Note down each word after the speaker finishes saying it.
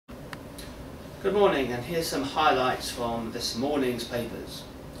Good morning, and here's some highlights from this morning's papers.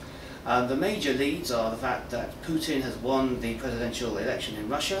 The major leads are the fact that Putin has won the presidential election in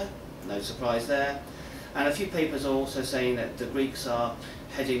Russia, no surprise there, and a few papers are also saying that the Greeks are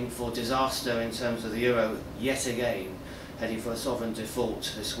heading for disaster in terms of the euro yet again, heading for a sovereign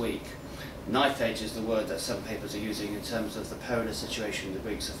default this week. Knife edge is the word that some papers are using in terms of the perilous situation the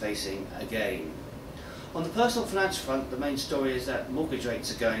Greeks are facing again. On the personal finance front, the main story is that mortgage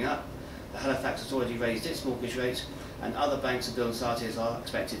rates are going up. Halifax has already raised its mortgage rate, and other banks and building societies are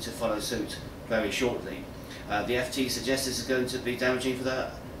expected to follow suit very shortly. The FT suggests this is going to be damaging for the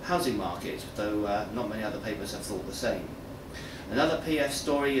housing market, though not many other papers have thought the same. Another PF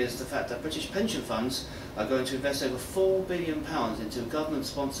story is the fact that British pension funds are going to invest over £4 billion into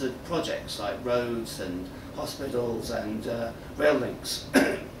government-sponsored projects like roads and hospitals and rail links.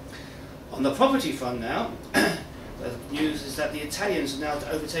 On the property front now, the news is that the Italians have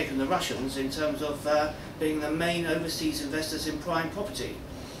now overtaken the Russians in terms of being the main overseas investors in prime property.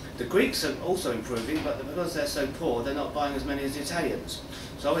 The Greeks are also improving, but because they're so poor, they're not buying as many as the Italians.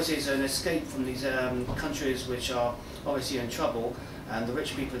 So obviously it's an escape from these countries which are obviously in trouble, and the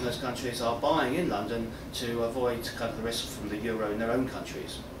rich people in those countries are buying in London to avoid kind of the risk from the euro in their own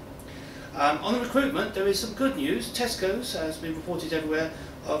countries. On the recruitment, there is some good news. Tesco's has been reported everywhere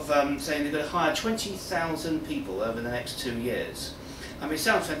of saying they're going to hire 20,000 people over the next 2 years. I mean, it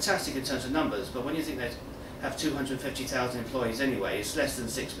sounds fantastic in terms of numbers, but when you think they have 250,000 employees anyway, it's less than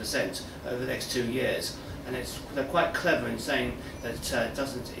 6% over the next 2 years. And they're quite clever in saying that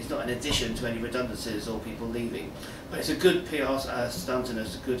it's not an addition to any redundancies or people leaving. But it's a good PR stunt, and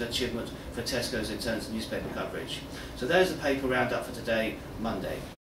it's a good achievement for Tesco's in terms of newspaper coverage. So there's the paper roundup for today, Monday.